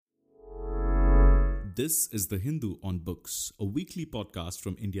This is The Hindu on Books, a weekly podcast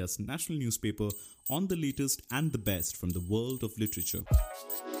from India's national newspaper on the latest and the best from the world of literature.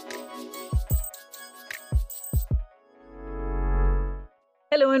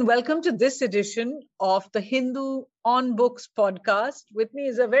 Hello and welcome to this edition of the Hindu on Books podcast. With me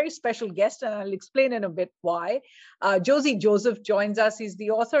is a very special guest, and I'll explain in a bit why. Josie Joseph joins us. He's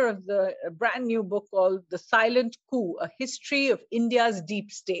the author of the brand new book called The Silent Coup, A History of India's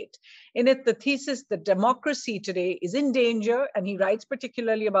Deep State. In it, the thesis that democracy today is in danger, and he writes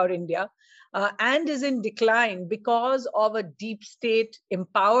particularly about India, and is in decline because of a deep state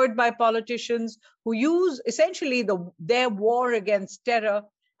empowered by politicians who use essentially their war against terror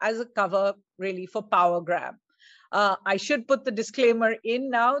as a cover, really, for power grab. I should put the disclaimer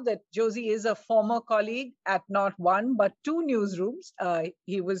in now that Josie is a former colleague at not one, but two newsrooms.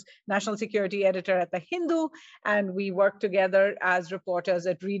 He was national security editor at The Hindu, and we worked together as reporters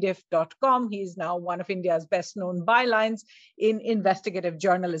at rediff.com. He's now one of India's best-known bylines in investigative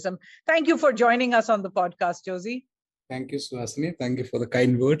journalism. Thank you for joining us on the podcast, Josie. Thank you, Suhasini. Thank you for the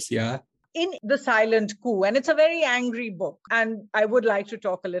kind words. In The Silent Coup, and it's a very angry book, and I would like to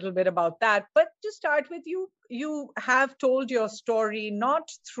talk a little bit about that. But to start with, you have told your story not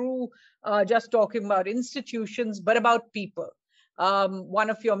through just talking about institutions, but about people. One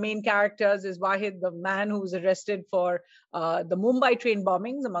of your main characters is Wahid, the man who was arrested for the Mumbai train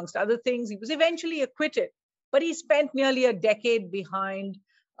bombings, amongst other things. He was eventually acquitted, but he spent nearly a decade behind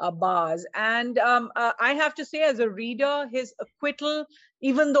bars. And I have to say, as a reader, his acquittal,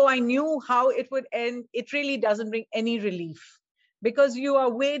 even though I knew how it would end, it really doesn't bring any relief because you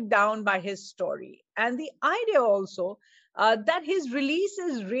are weighed down by his story. And the idea also that his release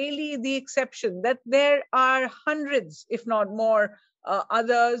is really the exception, that there are hundreds, if not more,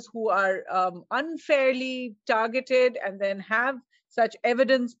 others who are unfairly targeted and then have such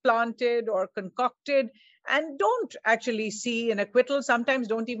evidence planted or concocted and don't actually see an acquittal, sometimes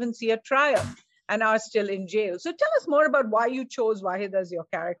don't even see a trial, and are still in jail. So tell us more about why you chose Wahid as your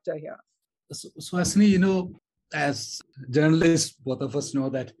character here. Suhasini, as journalists, both of us know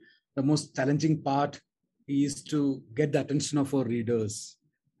that the most challenging part is to get the attention of our readers.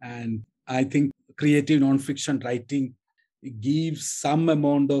 And I think creative nonfiction writing gives some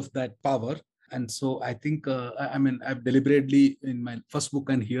amount of that power. And so I think, I've deliberately, in my first book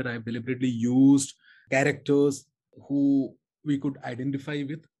and here, I've deliberately used characters who we could identify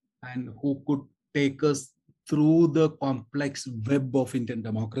with and who could take us through the complex web of Indian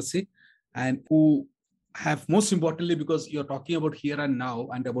democracy, and who have, most importantly, because you're talking about here and now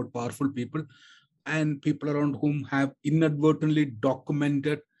and about powerful people and people around whom have inadvertently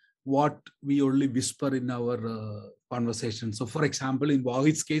documented what we only whisper in our conversation. So, for example, in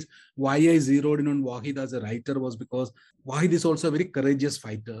Wahid's case, why I zeroed in on Wahid as a writer was because Wahid is also a very courageous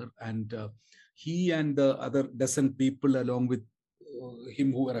fighter, and he and the other dozen people along with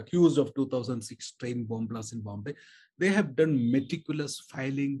him who were accused of 2006 train bomb blast in Bombay, they have done meticulous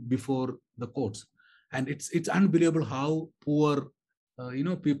filing before the courts. And it's unbelievable how poor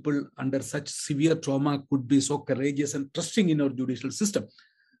people under such severe trauma could be so courageous and trusting in our judicial system.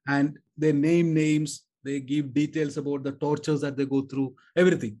 And they name names, they give details about the tortures that they go through,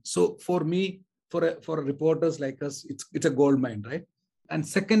 everything. So for me, for reporters like us, it's a gold mine, right? And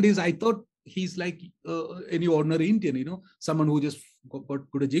second is, I thought he's like any ordinary Indian, someone who just got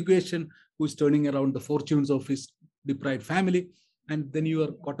good education, who's turning around the fortunes of his deprived family. And then you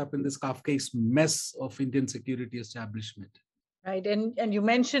are caught up in this Kafkaesque mess of Indian security establishment. Right. And you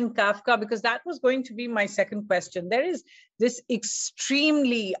mentioned Kafka because that was going to be my second question. There is this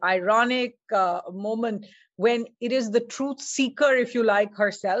extremely ironic moment when it is the truth seeker, if you like,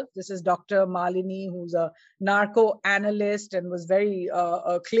 herself. This is Dr. Malini, who's a narco analyst and was very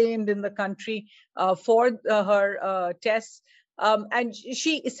acclaimed in the country for her tests. And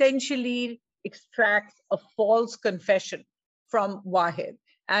she essentially extracts a false confession from Wahid.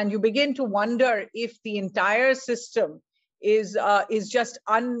 And you begin to wonder if the entire system is just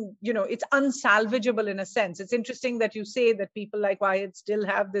it's unsalvageable in a sense. It's interesting that you say that people like Wahid still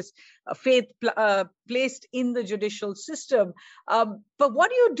have this faith placed in the judicial system. But what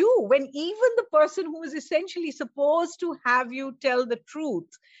do you do when even the person who is essentially supposed to have you tell the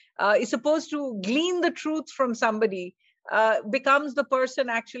truth, is supposed to glean the truth from somebody, becomes the person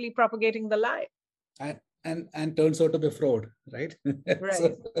actually propagating the lie? And turns out to be a fraud, right?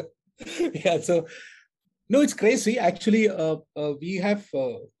 Right. So no, it's crazy. Actually, we have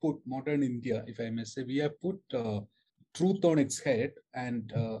put modern India, if I may say, we have put truth on its head,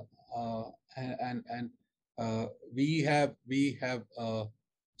 and we have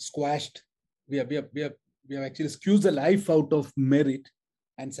squashed. We have actually squeezed the life out of merit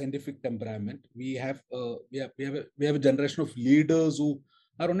and scientific temperament. We have a generation of leaders who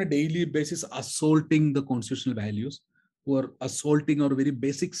are on a daily basis assaulting the constitutional values, who are assaulting our very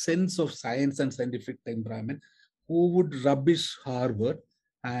basic sense of science and scientific temperament, who would rubbish Harvard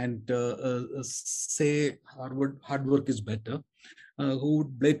and say Harvard hard work is better, who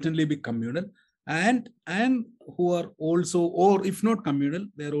would blatantly be communal, and who are also, or if not communal,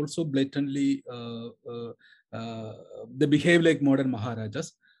 they're also blatantly they behave like modern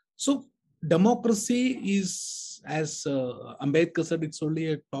Maharajas. So democracy is, as Ambedkar said, it's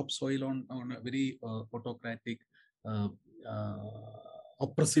only a topsoil on a very autocratic, uh, uh,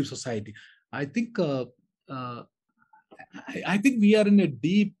 oppressive society. I think uh, I think we are in a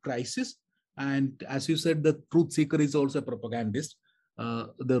deep crisis. And as you said, the truth seeker is also a propagandist.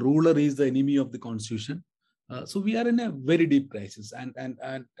 The ruler is the enemy of the constitution. So we are in a very deep crisis. And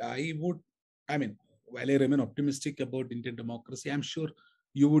I mean, while I remain optimistic about Indian democracy, I'm sure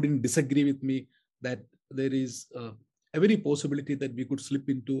you wouldn't disagree with me that there is a very possibility that we could slip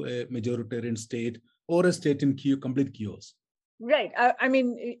into a majoritarian state or a state in complete chaos. Right. I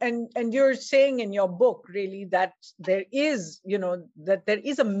mean, and you're saying in your book really that there is, that there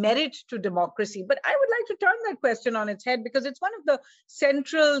is a merit to democracy. But I would like to turn that question on its head, because it's one of the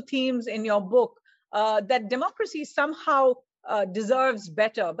central themes in your book, that democracy somehow deserves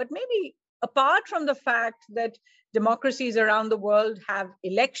better. But maybe apart from the fact that democracies around the world have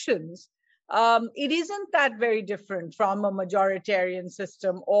elections, it isn't that very different from a majoritarian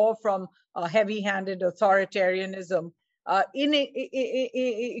system or from a heavy-handed authoritarianism.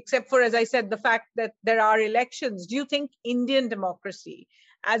 Except for, as I said, the fact that there are elections. Do you think Indian democracy,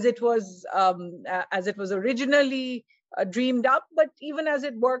 as it was originally dreamed up, but even as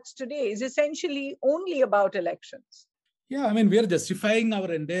it works today, is essentially only about elections? Yeah, I mean, we are justifying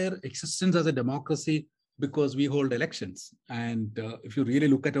our entire existence as a democracy because we hold elections. And if you really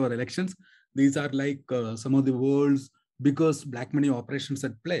look at our elections, these are like some of the world's biggest black money operations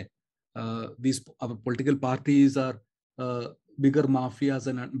at play. Our political parties are bigger mafias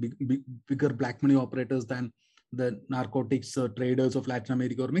and bigger black money operators than the narcotics traders of Latin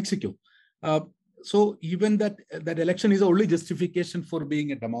America or Mexico. So even that election is the only justification for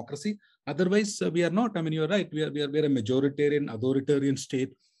being a democracy. Otherwise, we are not. I mean, you're right. We are a majoritarian, authoritarian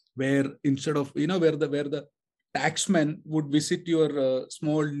state where instead of, where the taxmen would visit your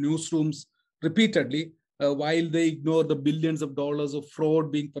small newsrooms repeatedly while they ignore the billions of dollars of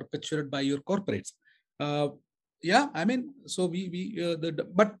fraud being perpetuated by your corporates. Yeah, I mean, so but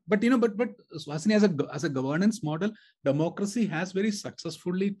Suhasini, as a governance model, democracy has very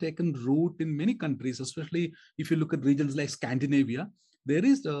successfully taken root in many countries, especially if you look at regions like Scandinavia. There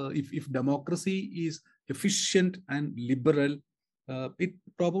is, if democracy is efficient and liberal, it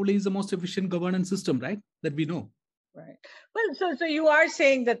probably is the most efficient governance system, right, that we know. Right. Well, so you are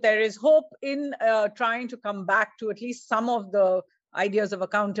saying that there is hope in trying to come back to at least some of the ideas of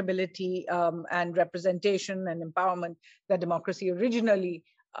accountability and representation and empowerment that democracy originally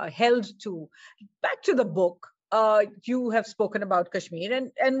held to. Back to the book, you have spoken about Kashmir,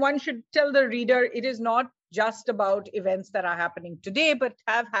 and one should tell the reader it is not just about events that are happening today, but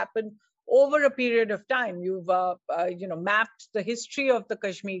have happened over a period of time. You've mapped the history of the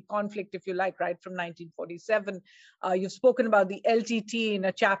Kashmir conflict, if you like, right from 1947. You've spoken about the LTT in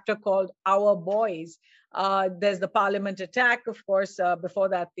a chapter called Our Boys. There's the Parliament attack, of course. Before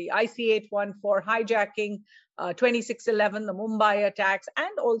that, the IC-814 hijacking, 26/11, the Mumbai attacks,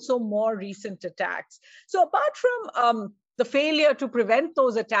 and also more recent attacks. So apart from the failure to prevent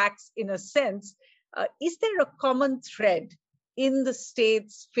those attacks, in a sense, is there a common thread in the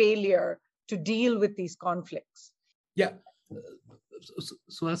state's failure to deal with these conflicts? Yeah.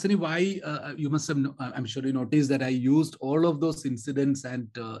 So Hasini, why you must have, I'm sure you noticed that I used all of those incidents and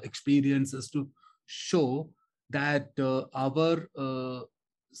experiences to show that our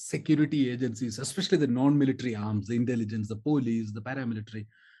security agencies, especially the non-military arms, the intelligence, the police, the paramilitary,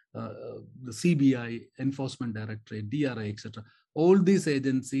 the CBI, Enforcement Directorate, DRI, etc., all these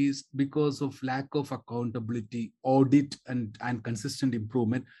agencies, because of lack of accountability, audit, and consistent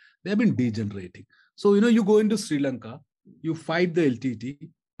improvement, they have been degenerating. So, you go into Sri Lanka, you fight the LTT,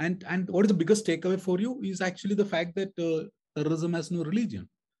 and what is the biggest takeaway for you is actually the fact that terrorism has no religion.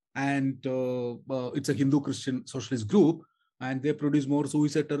 And it's a Hindu-Christian socialist group, and they produce more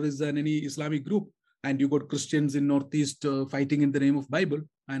suicide terrorists than any Islamic group. And you got Christians in Northeast fighting in the name of Bible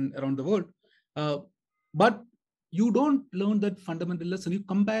and around the world. But you don't learn that fundamental lesson. You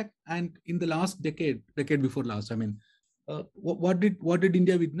come back, and in the last decade before last, I mean, what did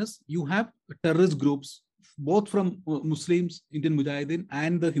India witness? You have terrorist groups, both from Muslims, Indian Mujahideen,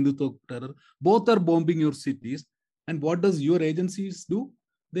 and the Hindutva terror. Both are bombing your cities. And what does your agencies do?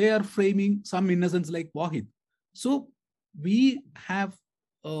 they are framing some innocents like Wahid. So we have,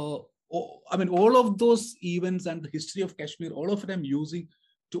 all of those events and the history of Kashmir, all of it I'm using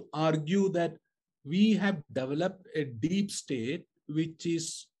to argue that we have developed a deep state, which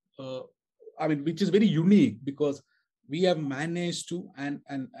is, which is very unique, because we have managed to, and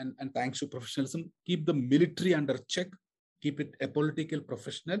thanks to professionalism, keep the military under check, keep it apolitical,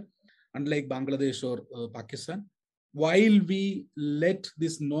 professional, unlike Bangladesh or Pakistan, while we let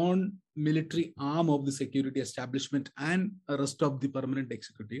this non-military arm of the security establishment and the rest of the permanent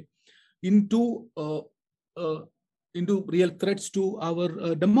executive into real threats to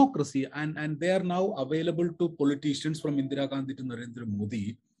our democracy. And they are now available to politicians, from Indira Gandhi to Narendra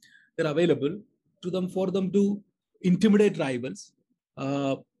Modi. They're available to them for them to intimidate rivals,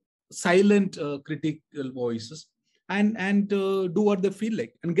 silent critical voices, and do what they feel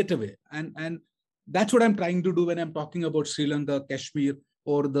like and get away. And that's what I'm trying to do when I'm talking about Sri Lanka, Kashmir,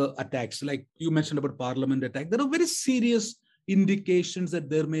 or the attacks. Like you mentioned about parliament attack, there are very serious indications that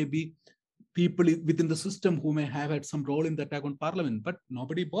there may be people within the system who may have had some role in the attack on parliament, but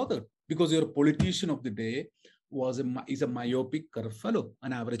nobody bothered, because your politician of the day is a myopic, corrupt fellow,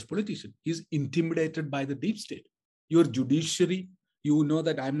 an average politician. He's intimidated by the deep state. Your judiciary, you know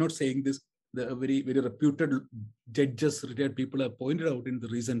that I'm not saying this, the very, very reputed judges, retired people have pointed out in the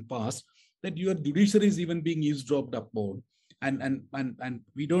recent past that your judiciary is even being eavesdropped upon. And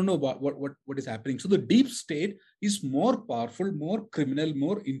we don't know what is happening. So the deep state is more powerful, more criminal,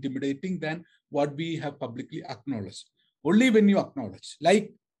 more intimidating than what we have publicly acknowledged. Only when you acknowledge,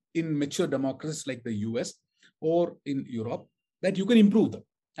 like in mature democracies like the US or in Europe, that you can improve them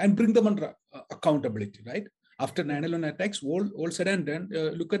and bring them under accountability, right? After 9/11 attacks, all said and done,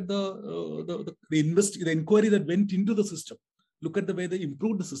 look at the inquiry that went into the system. Look at the way they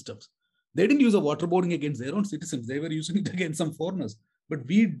improved the systems. They didn't use a waterboarding against their own citizens. They were using it against some foreigners. But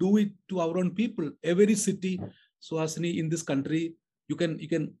we do it to our own people. Every city, Suhasini, in this country, you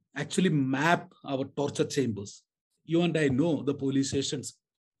can actually map our torture chambers. You and I know the police stations,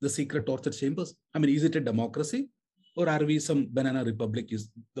 the secret torture chambers. I mean, is it a democracy, or are we some banana republic, is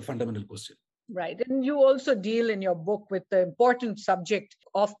the fundamental question. Right. And you also deal in your book with the important subject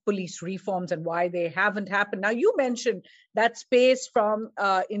of police reforms and why they haven't happened. Now, you mentioned that space from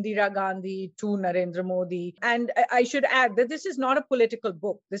Indira Gandhi to Narendra Modi. And I should add that this is not a political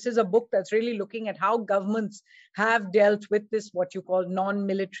book. This is a book that's really looking at how governments have dealt with this, what you call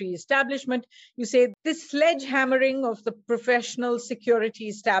non-military establishment. You say this sledgehammering of the professional security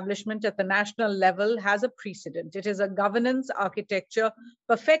establishment at the national level has a precedent. It is a governance architecture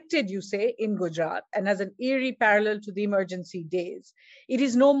perfected, you say, in Gujarat, and has an eerie parallel to the emergency days. It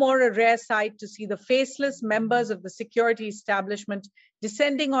is no more a rare sight to see the faceless members of the security establishment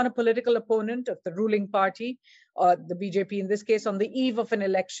descending on a political opponent of the ruling party, or the BJP in this case, on the eve of an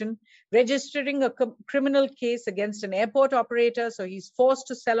election, registering a criminal case against an airport operator, so he's forced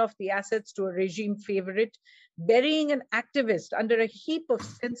to sell off the assets to a regime favorite, burying an activist under a heap of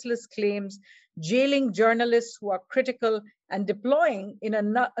senseless claims, jailing journalists who are critical, and deploying in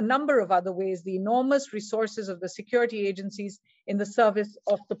a number of other ways the enormous resources of the security agencies in the service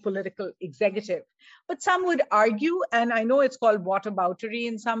of the political executive. But some would argue, and I know it's called whataboutery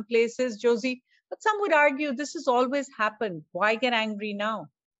in some places, Josie, but some would argue this has always happened. Why get angry now?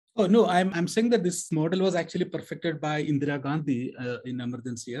 Oh, no, I'm saying that this model was actually perfected by Indira Gandhi in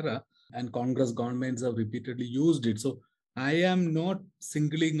emergency era, and Congress governments have repeatedly used it. So I am not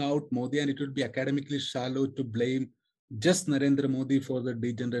singling out Modi, and it would be academically shallow to blame just Narendra Modi for the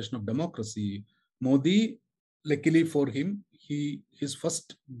degeneration of democracy. Modi, luckily for him, his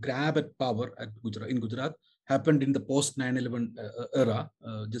first grab at power in Gujarat happened in the post 9/11 era,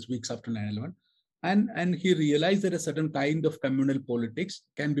 just weeks after 9/11. And he realized that a certain kind of communal politics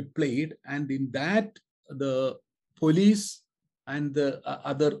can be played, and in that the police and the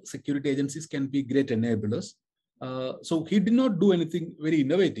other security agencies can be great enablers. So he did not do anything very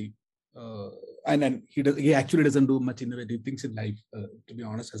innovative. And he actually doesn't do much innovative things in life, to be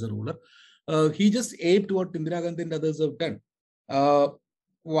honest, as a ruler. He just aped what Indira Gandhi and others have done.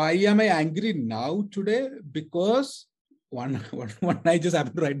 Why am I angry now today? Because one I just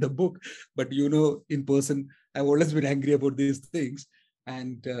happened to write the book, but in person, I've always been angry about these things.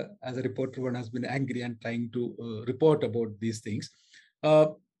 And as a reporter, one has been angry and trying to report about these things.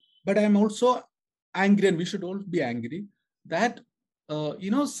 But I'm also angry, and we should all be angry, that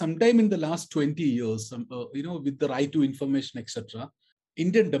sometime in the last 20 years, with the right to information, etc.,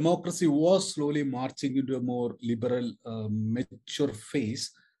 Indian democracy was slowly marching into a more liberal, mature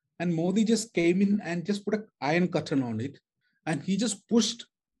phase. And Modi just came in and just put an iron curtain on it. And he just pushed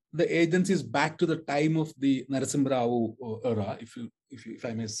the agencies back to the time of the Narasimha Rao era, if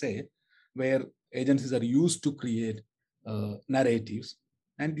I may say, where agencies are used to create narratives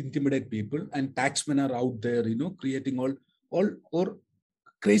and intimidate people, and taxmen are out there, creating all or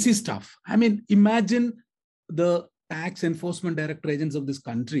crazy stuff. I mean, imagine the tax enforcement director agents of this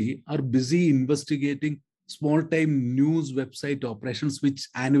country are busy investigating small-time news website operations, which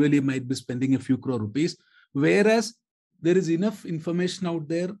annually might be spending a few crore rupees, whereas there is enough information out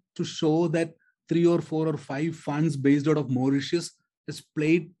there to show that 3 or 4 or 5 funds based out of Mauritius has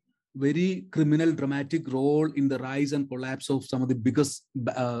played very criminal, dramatic role in the rise and collapse of some of the biggest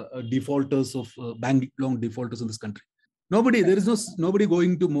defaulters of bank loan defaulters in this country. There is nobody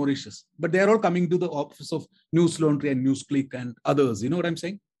going to Mauritius, but they are all coming to the office of News Laundry and NewsClick and others. You know what I'm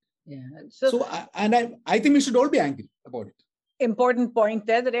saying? Yeah. I think we should all be angry about it. Important point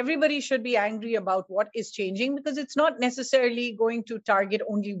there, that everybody should be angry about what is changing, because it's not necessarily going to target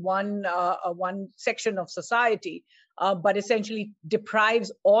only one section of society, but essentially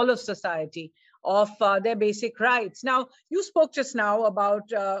deprives all of society of their basic rights. Now, you spoke just now about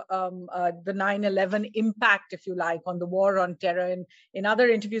the 9/11 impact, if you like, on the war on terror. And in other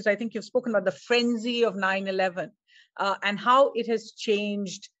interviews, I think you've spoken about the frenzy of 9/11 and how it has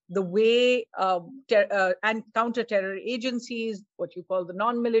changed the way and counter-terror agencies, what you call the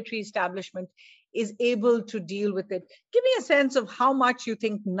non-military establishment, is able to deal with it. Give me a sense of how much you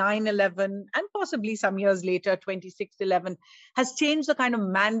think 9/11 and possibly some years later, 26/11, has changed the kind of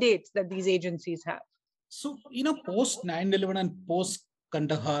mandates that these agencies have. So, post 9/11 and post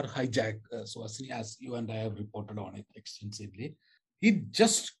Kandahar hijack, Suhasini, as you and I have reported on it extensively, it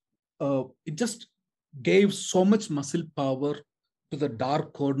just gave so much muscle power to the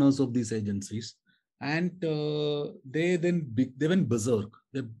dark corners of these agencies, and they went berserk.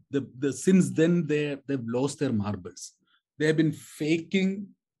 Since then they've lost their marbles. They have been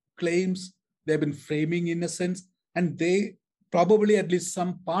faking claims. They have been framing innocence, and they probably, at least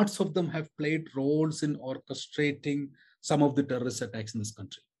some parts of them, have played roles in orchestrating some of the terrorist attacks in this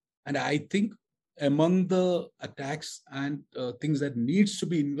country. And I think among the attacks and things that needs to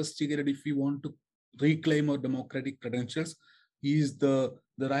be investigated if we want to reclaim our democratic credentials is the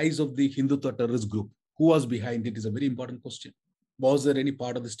rise of the Hindutva terrorist group. Who was behind it is a very important question. Was there any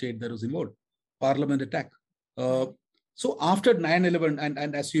part of the state that was involved? Parliament attack. So after 9/11,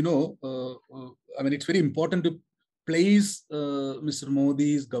 and as you know, it's very important to place Mr.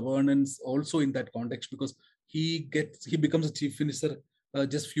 Modi's governance also in that context, because he becomes a chief minister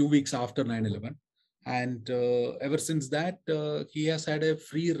just few weeks after 9/11, and ever since that he has had a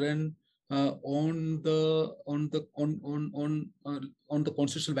free run on the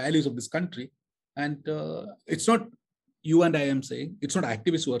constitutional values of this country. And it's not you and I am saying, it's not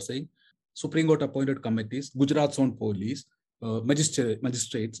activists who are saying. Supreme Court appointed committees, Gujarat's own police,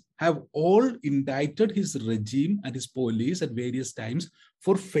 magistrates have all indicted his regime and his police at various times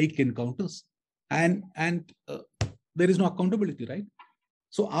for fake encounters, and there is no accountability, right?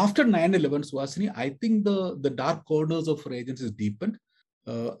 So after 9/11, Suhasini, I think the dark corners of our agencies deepened.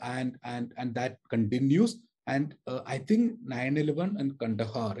 And that continues. And I think 9/11 and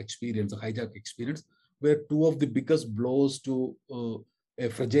Kandahar experience, the hijack experience, were two of the biggest blows to a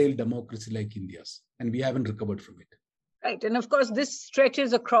fragile democracy like India's, and we haven't recovered from it. Right. And of course, this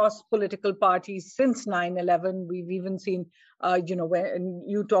stretches across political parties since 9/11. We've even seen, when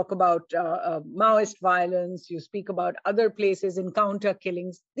you talk about Maoist violence, you speak about other places, encounter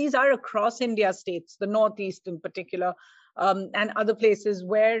killings. These are across India states, the Northeast in particular, and other places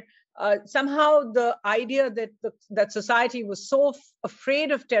where somehow the idea that society was so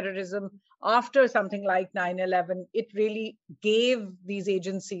afraid of terrorism after something like 9/11, it really gave these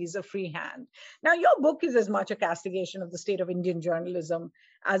agencies a free hand. Now, your book is as much a castigation of the state of Indian journalism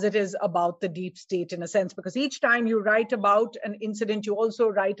as it is about the deep state, in a sense, because each time you write about an incident, you also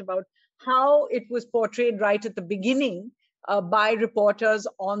write about how it was portrayed right at the beginning by reporters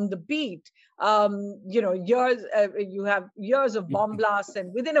on the beat. You have years of bomb blasts,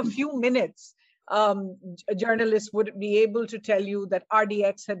 and within a few minutes, journalists would be able to tell you that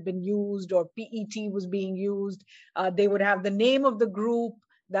RDX had been used or PET was being used. They would have the name of the group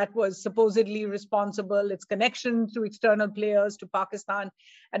that was supposedly responsible, its connection to external players, to Pakistan,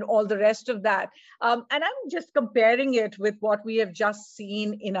 and all the rest of that. And I'm just comparing it with what we have just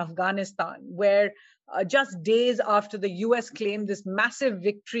seen in Afghanistan, where just days after the US claimed this massive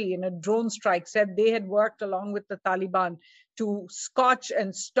victory in a drone strike, said they had worked along with the Taliban to scotch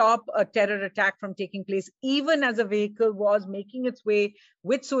and stop a terror attack from taking place, even as a vehicle was making its way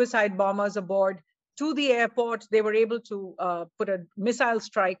with suicide bombers aboard to the airport. They were able to put a missile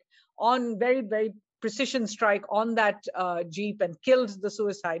strike on very, very precision strike on that Jeep and killed the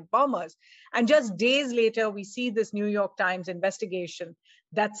suicide bombers. And just days later, we see this New York Times investigation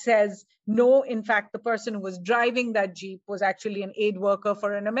that says, no, in fact, the person who was driving that Jeep was actually an aid worker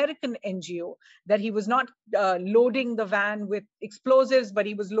for an American NGO, that he was not loading the van with explosives, but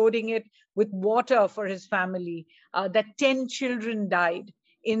he was loading it with water for his family, that 10 children died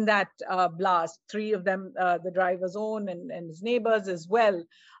in that blast, 3 of them, the driver's own and his neighbors as well.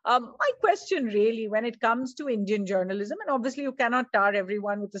 My question really, when it comes to Indian journalism, and obviously you cannot tar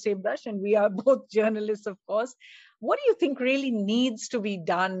everyone with the same brush, and we are both journalists, of course, what do you think really needs to be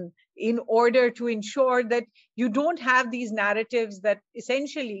done in order to ensure that you don't have these narratives that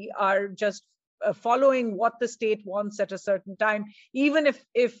essentially are just following what the state wants at a certain time, even if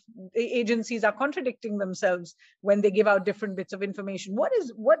the agencies are contradicting themselves when they give out different bits of information? What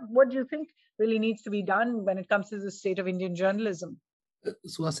do you think really needs to be done when it comes to the state of Indian journalism?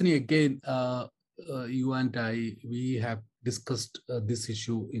 Suhasini, again, you and I, we have discussed this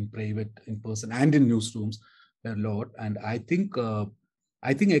issue in private, in person, and in newsrooms a lot. And I think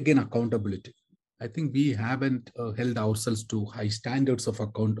again, accountability. I think we haven't held ourselves to high standards of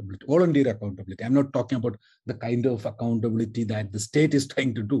accountability, volunteer accountability. I'm not talking about the kind of accountability that the state is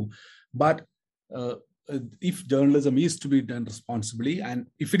trying to do, but if journalism is to be done responsibly, and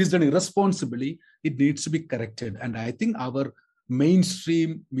if it is done irresponsibly, it needs to be corrected. And I think our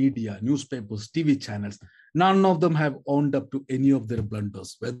mainstream media, newspapers, TV channels, none of them have owned up to any of their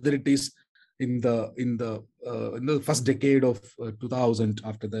blunders, whether it is in the first decade of 2000,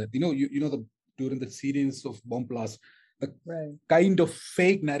 after that, during the series of bomb blasts, the kind of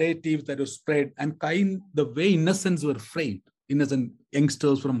fake narrative that was spread, and the way innocents were framed, innocent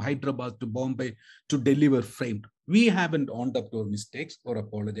youngsters from Hyderabad to Bombay to Delhi were framed. We haven't owned up to our mistakes or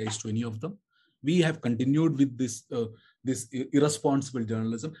apologized to any of them. We have continued with this irresponsible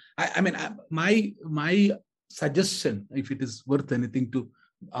journalism. My suggestion, if it is worth anything to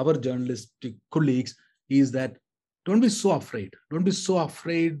our journalistic colleagues, is that don't be so afraid. Don't be so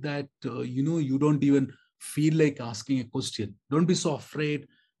afraid that you don't even feel like asking a question. Don't be so afraid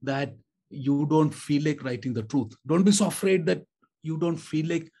that you don't feel like writing the truth. Don't be so afraid that you don't feel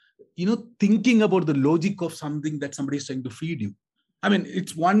like thinking about the logic of something that somebody is trying to feed you. I mean,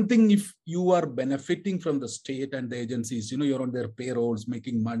 it's one thing if you are benefiting from the state and the agencies, you're on their payrolls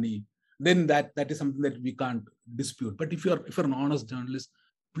making money, then that is something that we can't dispute. But if you're an honest journalist,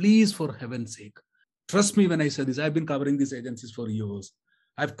 please, for heaven's sake, trust me when I say this. I've been covering these agencies for years.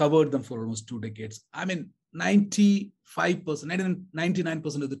 I've covered them for almost 2 decades. I mean, 95%,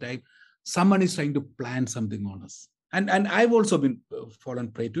 99% of the time, someone is trying to plan something on us. And I've also been fallen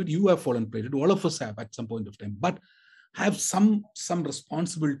prey to it. You have fallen prey to it. All of us have at some point of time. But have some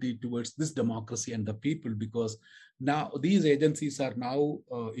responsibility towards this democracy and the people, because now these agencies are now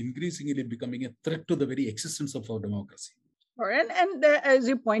increasingly becoming a threat to the very existence of our democracy. And as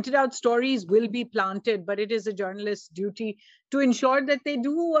you pointed out, stories will be planted, but it is a journalist's duty to ensure that they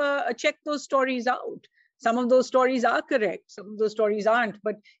do check those stories out. Some of those stories are correct, some of those stories aren't,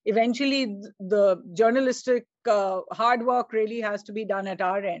 but eventually the journalistic hard work really has to be done at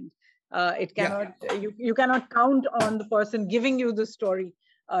our end. It cannot. You cannot count on the person giving you the story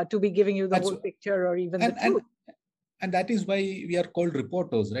to be giving you the whole picture or even the truth. And that is why we are called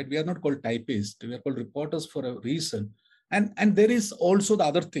reporters, right? We are not called typists. We are called reporters for a reason. And there is also the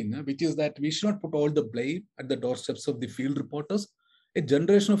other thing, which is that we should not put all the blame at the doorsteps of the field reporters. A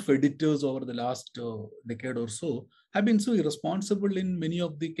generation of editors over the last decade or so have been so irresponsible in many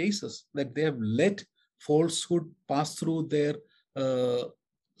of the cases that they have let falsehood pass through their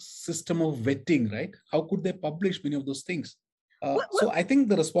system of vetting, right? How could they publish many of those things? So I think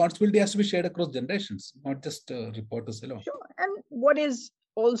the responsibility has to be shared across generations, not just reporters alone. Sure. And what is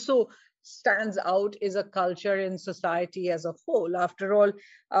also stands out is a culture in society as a whole. After all,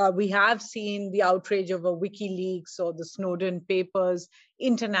 we have seen the outrage over WikiLeaks or the Snowden papers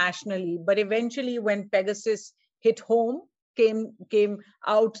internationally, but eventually when Pegasus hit home, came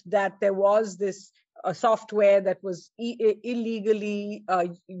out that there was this software that was illegally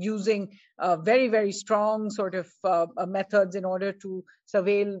using very, very strong sort of methods in order to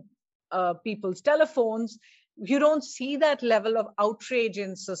surveil people's telephones. You don't see that level of outrage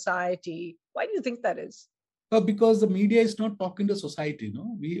in society. Why do you think that is? Because the media is not talking to society.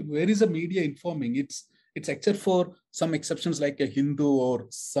 Where is the media informing? It's except for some exceptions like a Hindu or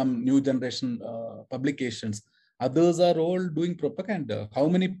some new generation publications. Others are all doing propaganda. How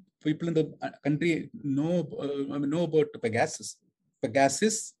many people in the country know about Pegasus?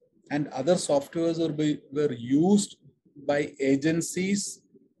 Pegasus and other softwares were used by agencies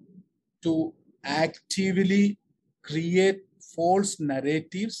to actively create false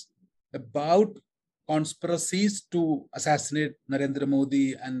narratives about conspiracies to assassinate Narendra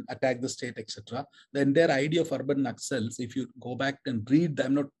Modi and attack the state, etc. The entire idea of urban Naxals, if you go back and read,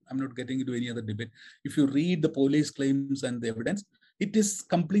 I'm not getting into any other debate. If you read the police claims and the evidence, it is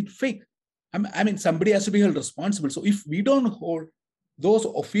complete fake. I mean, somebody has to be held responsible. So if we don't hold those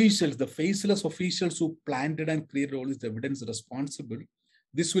officials, the faceless officials who planted and created all this evidence responsible,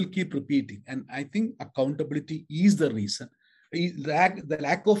 this will keep repeating. And I think accountability is the reason. The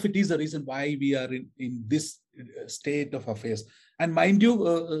lack of it is the reason why we are in this state of affairs. And mind you,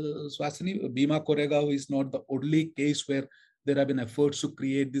 Swasini, Bhima Koregaon is not the only case where there have been efforts to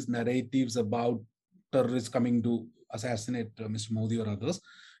create these narratives about terrorists coming to assassinate Mr. Modi or others.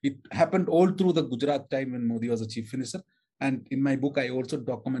 It happened all through the Gujarat time when Modi was a chief minister. And in my book, I also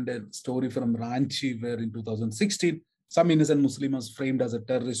documented a story from Ranchi, where in 2016, some innocent Muslim was framed as a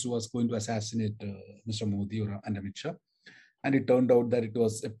terrorist who was going to assassinate Mr. Modi and Amit Shah. And it turned out that it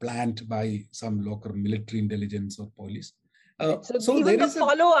was a plant by some local military intelligence or police. So even the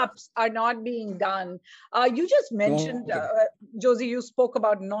follow-ups are not being done. You just mentioned, Josie, you spoke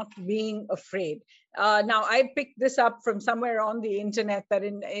about not being afraid. Now, I picked this up from somewhere on the internet that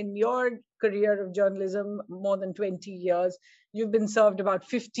in your career of journalism, more than 20 years, you've been served about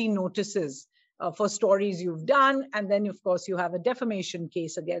 50 notices for stories you've done. And then, of course, you have a defamation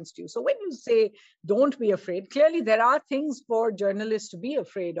case against you. So when you say don't be afraid, clearly there are things for journalists to be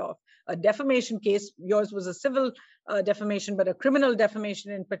afraid of. A defamation case, yours was a civil defamation, but a criminal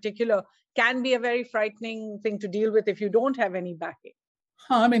defamation in particular can be a very frightening thing to deal with if you don't have any backing.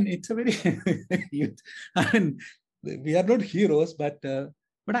 I mean, it's a very, I mean, we are not heroes, but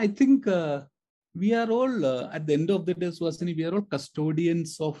I think we are all, at the end of the day, Swasini, we are all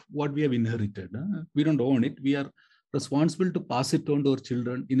custodians of what we have inherited. We don't own it. We are responsible to pass it on to our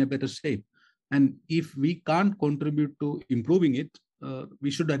children in a better shape. And if we can't contribute to improving it,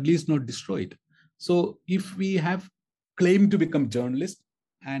 we should at least not destroy it. So if we have claimed to become journalists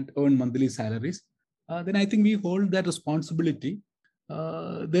and earn monthly salaries, then I think we hold that responsibility.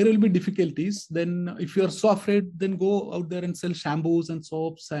 There will be difficulties. Then if you are so afraid, then go out there and sell shampoos and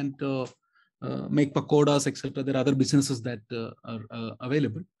soaps and make pakodas, etc. There are other businesses that are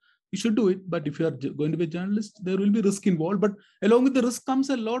available. You should do it. But if you are going to be a journalist, there will be risk involved. But along with the risk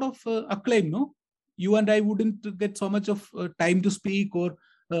comes a lot of acclaim, no? You and I wouldn't get so much of time to speak or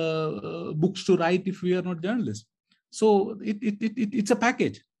books to write if we are not journalists. So it's a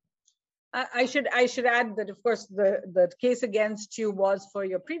package. I should add that, of course, the case against you was for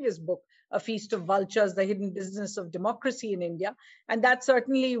your previous book, A Feast of Vultures, The Hidden Business of Democracy in India. And that's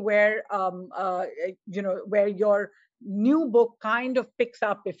certainly where, where your new book kind of picks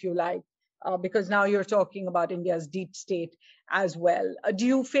up, if you like, because now you're talking about India's deep state as well. Do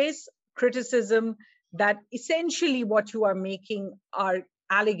you face criticism that essentially what you are making are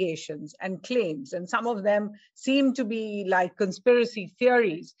allegations and claims, and some of them seem to be like conspiracy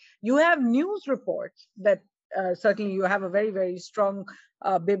theories? You have news reports that certainly you have a very, very strong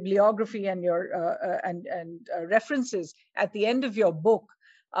bibliography and your references at the end of your book.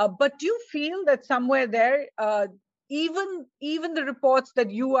 But do you feel that somewhere there, even the reports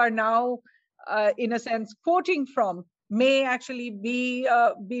that you are now, in a sense, quoting from, may actually be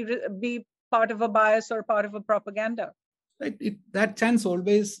part of a bias or part of a propaganda? That chance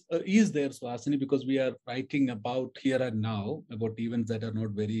always is there, Swasini, because we are writing about here and now, about events that are not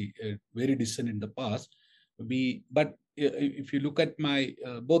very distant in the past. But if you look at my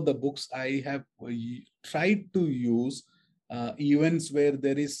both the books, I have tried to use events where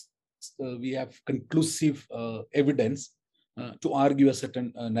there is we have conclusive evidence to argue a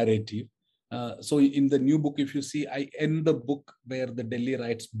certain narrative. So in the new book, if you see, I end the book where the Delhi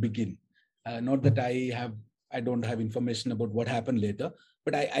riots begin. Not that I don't have information about what happened later,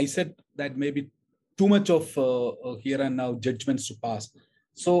 but I said that maybe too much of here and now judgments to pass.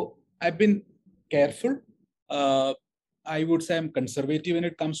 So I've been careful. I would say I'm conservative when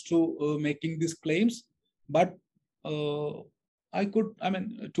it comes to making these claims, but to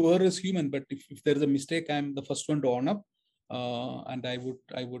err is human, but if there's a mistake, I'm the first one to own up, and I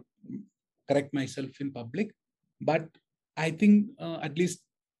would correct myself in public. But I think at least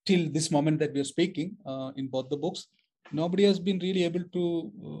till this moment that we are speaking, in both the books, nobody has been really able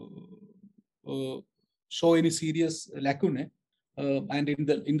to show any serious lacunae. And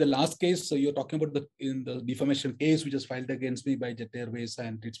in the last case, so you're talking about in the defamation case which is filed against me by Jet Airways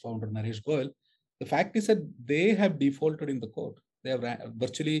and its founder Naresh Goyal. The fact is that they have defaulted in the court. They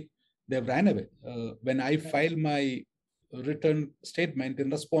have ran away. When I file my written statement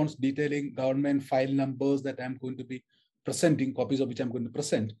in response detailing government file numbers that I'm going to be presenting, copies of which I'm going to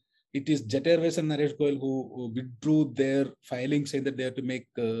present, it is Jet Airways and Naresh Goyal who withdrew their filing, saying that they have to make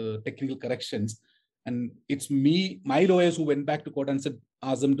technical corrections. And it's my lawyers who went back to court and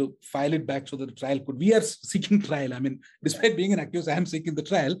asked them to file it back so that the trial we are seeking trial. I mean, despite being an accused, I am seeking the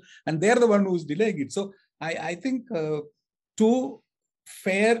trial, and they're the one who's delaying it. So I think to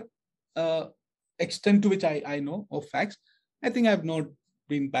fair extent to which I know of facts, I think I've not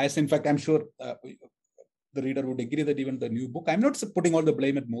been biased. In fact, I'm sure the reader would agree that even the new book, I'm not putting all the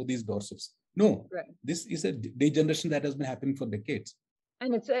blame at Modi's doorsteps. No, right. This is a degeneration that has been happening for decades.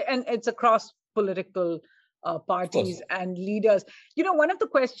 And it's across political parties and leaders. You know, one of the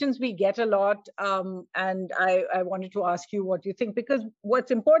questions we get a lot, and I wanted to ask you what you think, because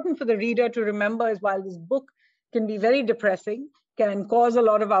what's important for the reader to remember is while this book can be very depressing, can cause a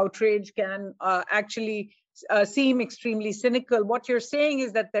lot of outrage, can actually seem extremely cynical, what you're saying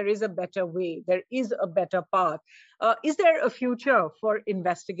is that there is a better way, there is a better path. Is there a future for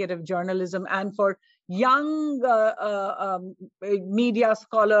investigative journalism and for young media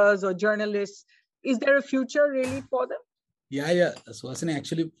scholars or journalists? Is there a future really for them? Yeah. Suhasini,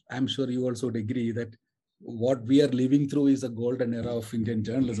 actually, I'm sure you also would agree that what we are living through is a golden era of Indian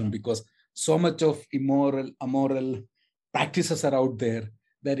journalism, because so much of immoral practices are out there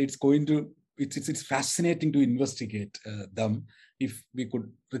that it's fascinating to investigate them if we could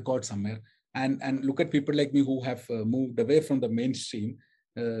record somewhere. And look at people like me who have moved away from the mainstream.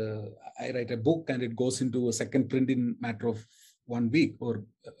 I write a book and it goes into a second print in a matter of 1 week or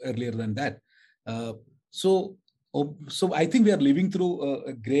earlier than that. So I think we are living through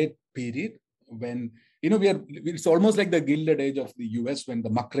a great period when, it's almost like the Gilded Age of the US when the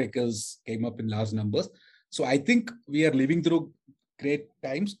muckrakers came up in large numbers. So I think we are living through great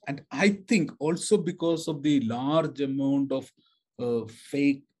times. And I think also because of the large amount of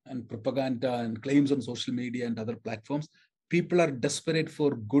fake and propaganda and claims on social media and other platforms, people are desperate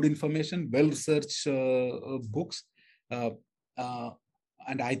for good information, well-researched books.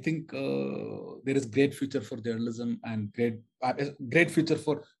 And I think there is great future for journalism and great future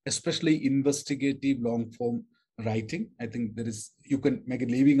for especially investigative long-form writing. I think you can make a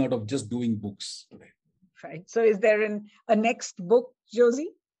living out of just doing books today. Right. So is there a next book,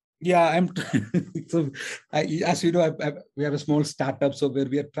 Josie? Yeah, as you know, we have a small startup, so where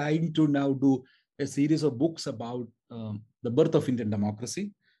we are trying to now do a series of books about the birth of Indian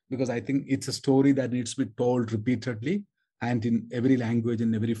democracy, because I think it's a story that needs to be told repeatedly and in every language,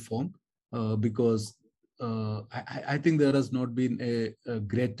 in every form, because I think there has not been a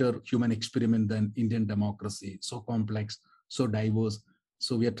greater human experiment than Indian democracy, so complex, so diverse.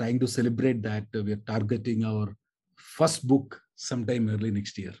 So we are trying to celebrate that. We are targeting our first book sometime early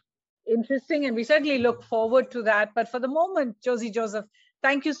next year. Interesting. And we certainly look forward to that. But for the moment, Josie Joseph,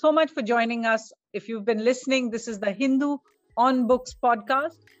 thank you so much for joining us. If you've been listening, this is the Hindu On Books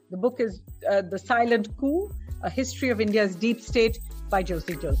podcast. The book is The Silent Coup, A History of India's Deep State by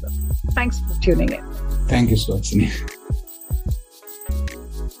Josie Joseph. Thanks for tuning in. Thank you, Suhasini.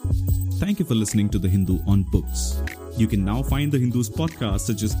 Thank you for listening to The Hindu on Books. You can now find The Hindu's podcasts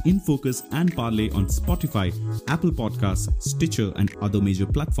such as In Focus and Parlay on Spotify, Apple Podcasts, Stitcher, and other major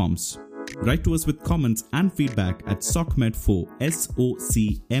platforms. Write to us with comments and feedback at SOCMED4,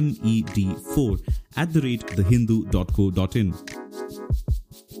 SOCMED4 @thehindu.co.in.